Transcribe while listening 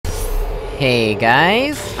Hey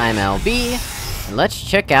guys, I'm LB, and let's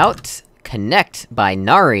check out Connect by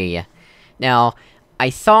Nari. Now, I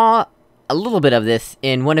saw a little bit of this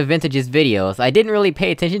in one of Vintage's videos. I didn't really pay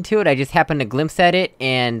attention to it, I just happened to glimpse at it,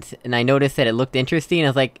 and I noticed that it looked interesting. I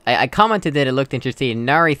was like, I commented that it looked interesting, and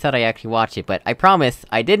Nari thought I actually watched it, but I promise,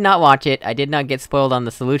 I did not watch it, I did not get spoiled on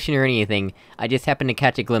the solution or anything, I just happened to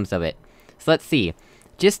catch a glimpse of it. So let's see.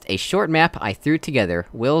 Just a short map I threw together,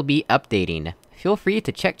 will be updating. Feel free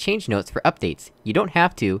to check change notes for updates. You don't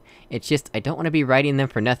have to, it's just I don't want to be writing them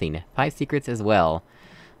for nothing. 5 secrets as well.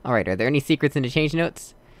 Alright, are there any secrets in the change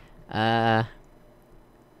notes? Added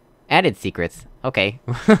secrets. Okay.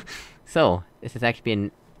 So, this has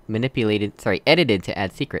actually been edited to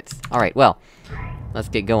add secrets. Alright, well, let's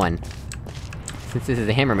get going. Since this is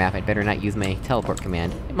a hammer map, I'd better not use my teleport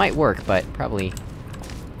command. It might work, but probably...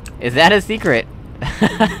 Is that a secret?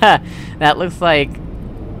 That looks like...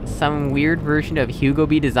 some weird version of Hugo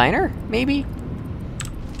B Designer, maybe?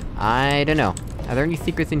 I don't know. Are there any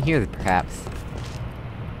secrets in here, perhaps?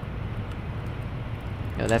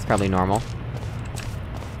 No, that's probably normal.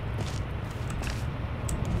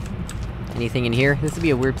 Anything in here? This would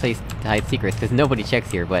be a weird place to hide secrets, because nobody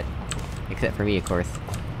checks here, but... except for me, of course.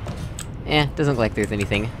 Doesn't look like there's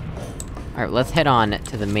anything. Alright, let's head on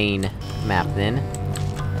to the main map, then.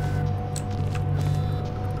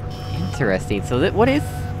 Interesting, so what is...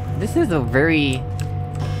 This is a very...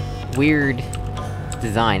 weird...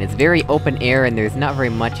 design. It's very open air, and there's not very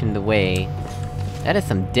much in the way. That is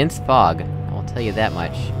some dense fog, I'll tell you that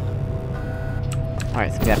much.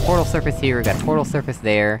 Alright, so we got a portal surface here, we got a portal surface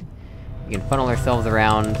there. We can funnel ourselves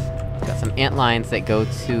around. We've got some ant lines that go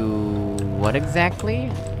to... what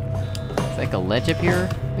exactly? It's like a ledge up here,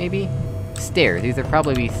 maybe? Stairs. These are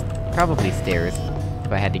probably stairs,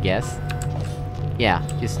 if I had to guess. Yeah,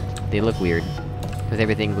 just... they look weird. Because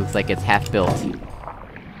everything looks like it's half-built.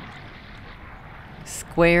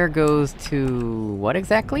 Square goes to... what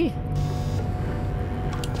exactly?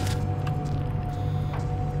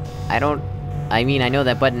 I mean, I know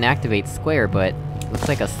that button activates square, but... looks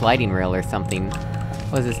like a sliding rail or something.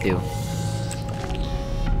 What does this do?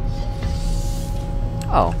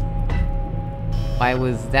 Oh. Why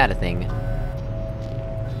was that a thing?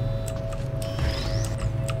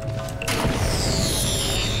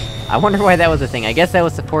 I wonder why that was a thing. I guess that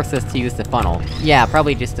was to force us to use the funnel. Yeah,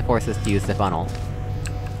 probably just to force us to use the funnel.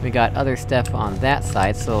 We got other stuff on that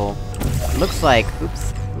side, so... looks like...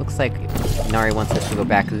 oops. Looks like Nari wants us to go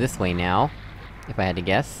back this way now. If I had to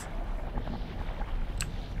guess.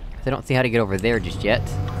 I don't see how to get over there just yet.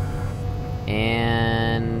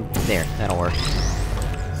 And... there, that'll work.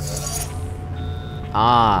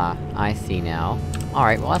 Ah, I see now.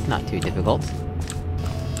 Alright, well that's not too difficult.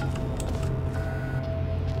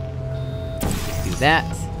 That.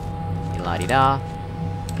 La-di-da.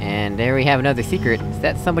 And there we have another secret. Is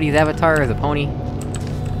that somebody's avatar as a pony?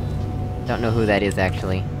 Don't know who that is,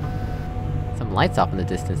 actually. Some lights off in the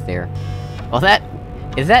distance there. Well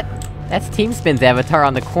that's Team Spin's avatar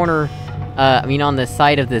on the corner, I mean on the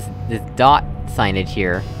side of this dot signage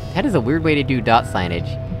here. That is a weird way to do dot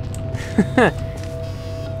signage.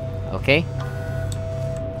 Okay.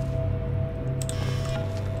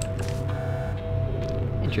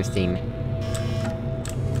 Interesting.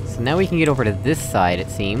 So now we can get over to this side, it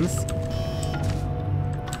seems.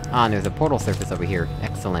 Ah, and there's a portal surface over here.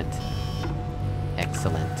 Excellent.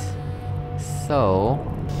 Excellent. So...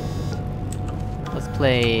 let's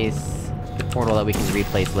place... the portal that we can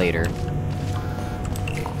replace later.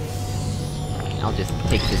 I'll just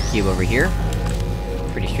take this cube over here.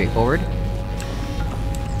 Pretty straightforward.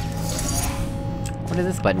 What does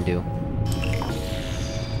this button do?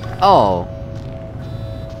 Oh!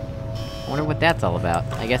 I wonder what that's all about.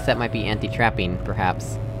 I guess that might be anti-trapping,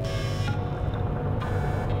 perhaps.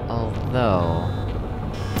 Although...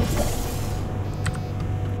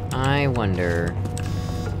 I wonder...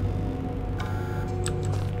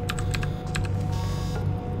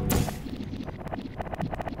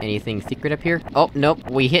 anything secret up here? Oh, nope,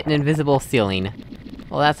 we hit an invisible ceiling.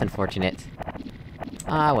 Well, that's unfortunate.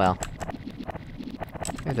 Ah, well.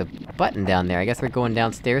 There's a button down there, I guess we're going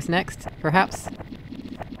downstairs next, perhaps?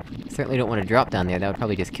 Certainly don't want to drop down there, that would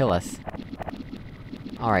probably just kill us.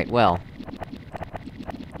 Alright, well.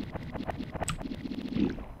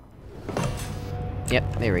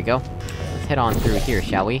 Yep, there we go. Let's head on through here,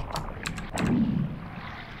 shall we?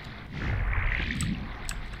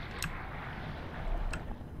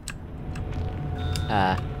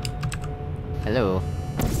 Hello?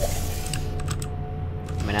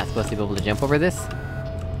 Am I not supposed to be able to jump over this?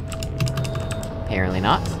 Apparently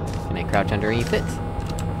not. Can I crouch underneath it?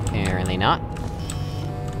 Apparently not.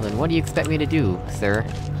 Well then what do you expect me to do, sir?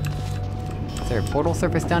 there a portal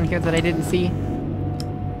surface down here that I didn't see?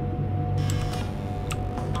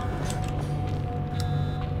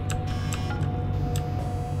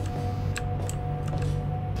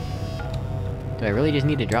 Do I really just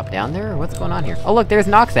need to drop down there, or what's going on here? Oh look, there's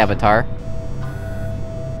Nox avatar!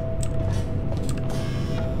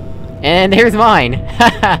 And there's mine!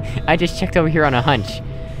 Haha! I just checked over here on a hunch.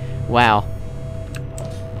 Wow.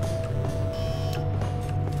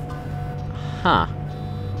 Huh.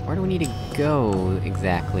 Where do we need to go,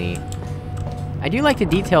 exactly? I do like the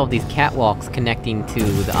detail of these catwalks connecting to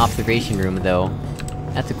the observation room, though.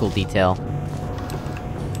 That's a cool detail.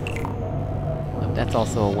 Oh, that's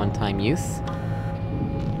also a one-time use.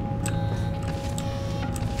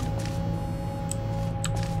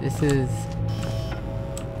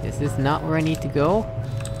 Is this not where I need to go?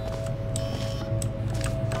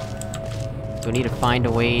 Do I need to find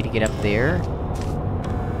a way to get up there?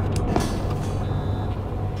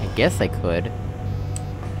 I guess I could.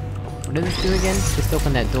 What does this do again? Just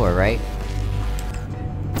open that door, right?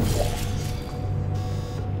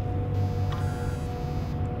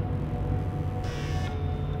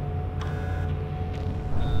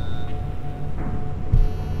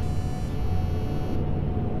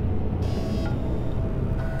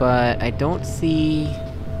 But I don't see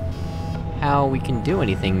how we can do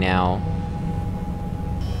anything now.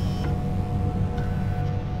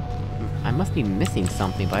 I must be missing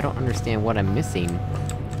something, but I don't understand what I'm missing.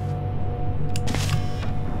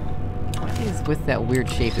 What is with that weird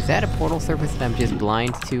shape? Is that a portal surface that I'm just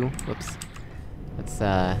blind to? Whoops. Let's,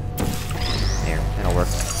 there, that'll work.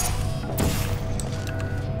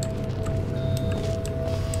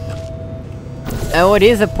 Oh, it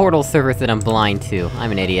is a portal surface that I'm blind to.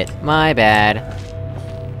 I'm an idiot. My bad.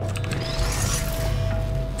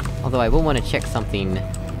 Although I will want to check something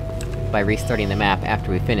by restarting the map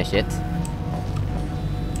after we finish it.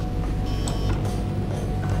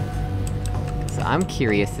 So I'm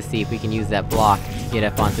curious to see if we can use that block to get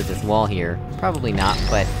up onto this wall here. Probably not,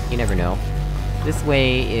 but you never know. This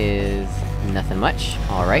way is... nothing much.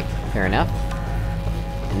 Alright, fair enough.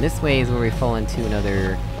 And this way is where we fall into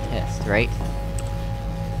another test, right?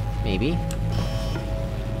 Maybe.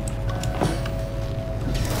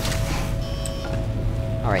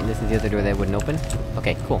 Alright, this is the other door that wouldn't open?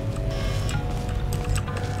 Okay, cool.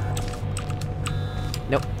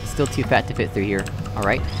 Nope, still too fat to fit through here.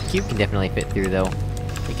 Alright, the cube can definitely fit through, though.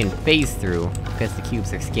 It can phase through, because the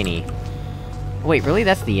cubes are skinny. Wait, really?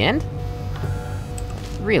 That's the end?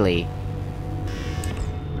 Really?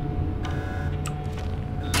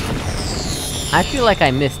 I feel like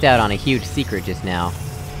I missed out on a huge secret just now.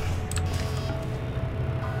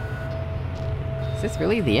 Is this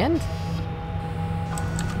really the end?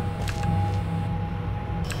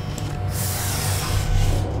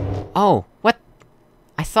 Oh, what?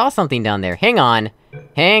 I saw something down there. Hang on!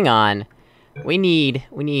 Hang on! We need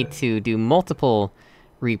to do multiple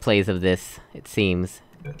replays of this, it seems.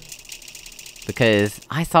 Because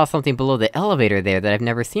I saw something below the elevator there that I've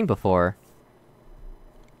never seen before.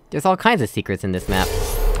 There's all kinds of secrets in this map.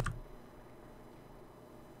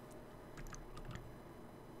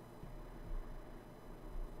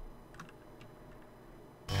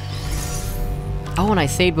 Oh, and I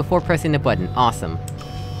saved before pressing the button. Awesome.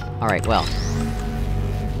 Alright, well.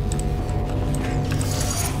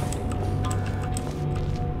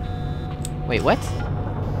 Wait, what?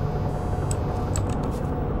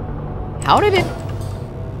 How did it...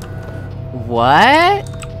 What?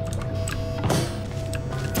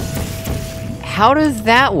 How does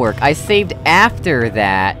that work? I saved after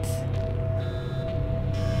that.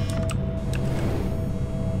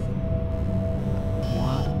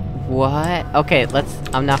 What? Okay,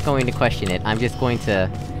 I'm not going to question it. I'm just going to...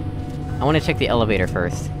 I wanna check the elevator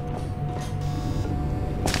first.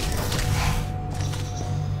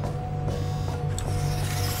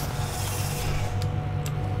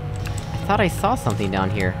 I thought I saw something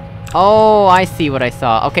down here. Oh, I see what I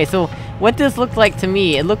saw. Okay, so, what this looked like to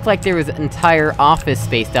me, it looked like there was entire office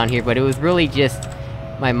space down here, but it was really just...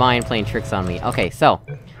 my mind playing tricks on me. Okay, so...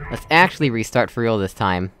 let's actually restart for real this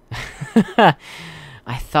time.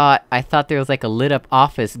 I thought there was like a lit-up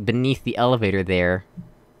office beneath the elevator there.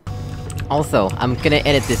 Also, I'm gonna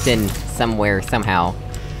edit this in somewhere, somehow.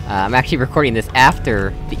 I'm actually recording this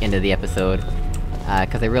after the end of the episode.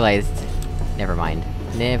 Cause I realized... never mind.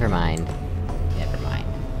 Never mind. Never mind.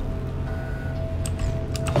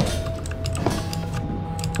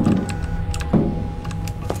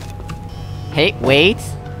 Hey, wait!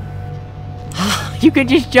 You could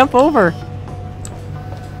just jump over!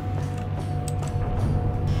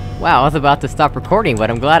 Wow, I was about to stop recording, but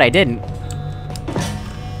I'm glad I didn't.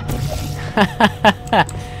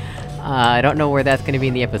 I don't know where that's gonna be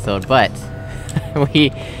in the episode, but...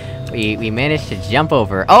 we managed to jump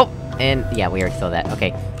over- oh! And, yeah, we already saw that,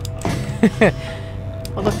 okay.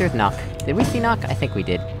 Oh look, there's Knock. Did we see Knock? I think we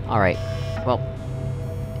did. Alright. Well...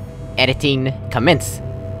 editing, commence!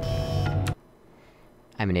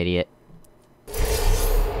 I'm an idiot.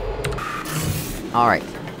 Alright.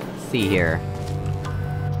 Let's see here.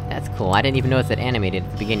 That's cool, I didn't even notice it animated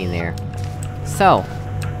at the beginning there. So...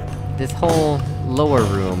 this whole lower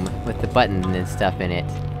room, with the buttons and stuff in it.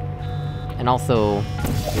 And also...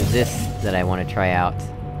 there's this that I wanna try out.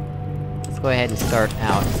 Let's go ahead and start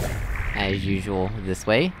out, as usual, this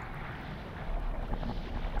way.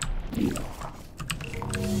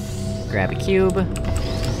 Grab a cube.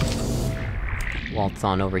 Waltz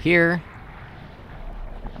on over here.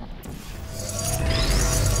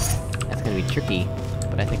 That's gonna be tricky,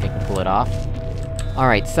 but I think I can pull it off.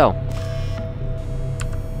 Alright, so...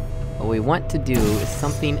 what we want to do is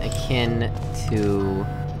something akin to...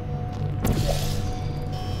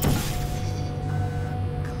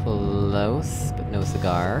 close, but no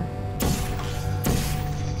cigar.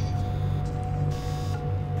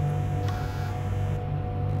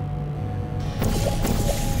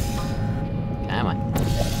 Come on.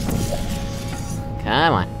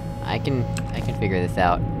 Come on. I can figure this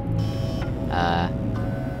out.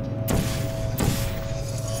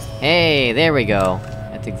 Hey, there we go!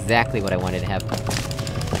 That's exactly what I wanted to have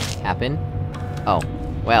happen. Oh,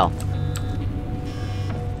 well.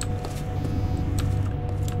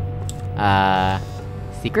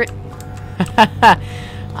 Secret?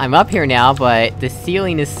 I'm up here now, but the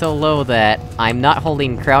ceiling is so low that I'm not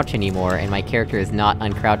holding crouch anymore, and my character is not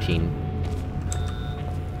uncrouching.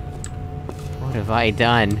 What have I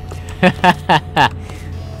done?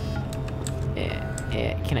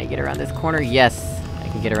 Can I get around this corner? Yes! I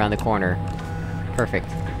can get around the corner. Perfect.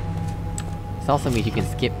 This also means you can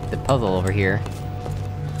skip the puzzle over here.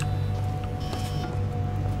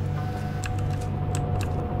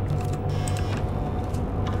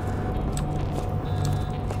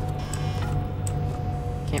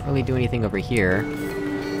 Can't really do anything over here.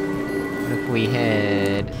 What if we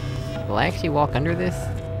head... will I actually walk under this?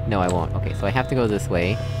 No, I won't. Okay, so I have to go this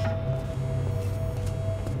way.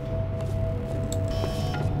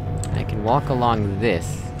 I can walk along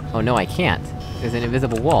this. Oh no, I can't! There's an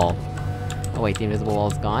invisible wall. Oh wait, the invisible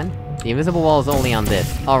wall's gone? The invisible wall is only on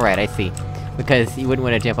this. Alright, I see. Because you wouldn't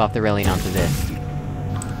want to jump off the railing onto this.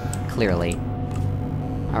 Clearly.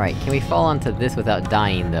 Alright, can we fall onto this without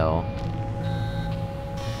dying, though?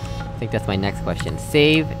 I think that's my next question.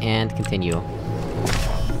 Save, and continue.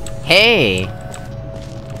 Hey!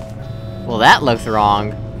 Well that looks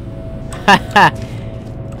wrong! Haha!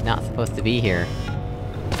 Not supposed to be here.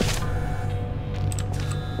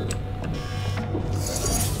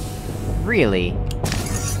 Really?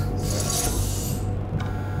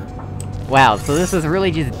 Wow, so this is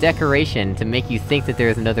really just decoration to make you think that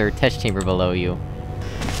there's another test chamber below you.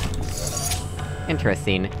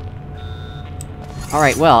 Interesting.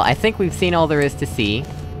 Alright, well, I think we've seen all there is to see.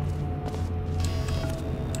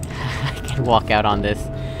 I can walk out on this.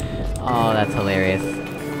 Oh, that's hilarious.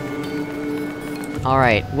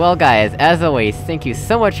 Alright, well guys, as always, thank you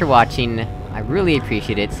so much for watching, I really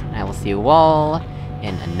appreciate it, and I will see you all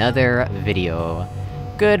in another video.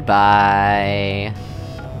 Goodbye!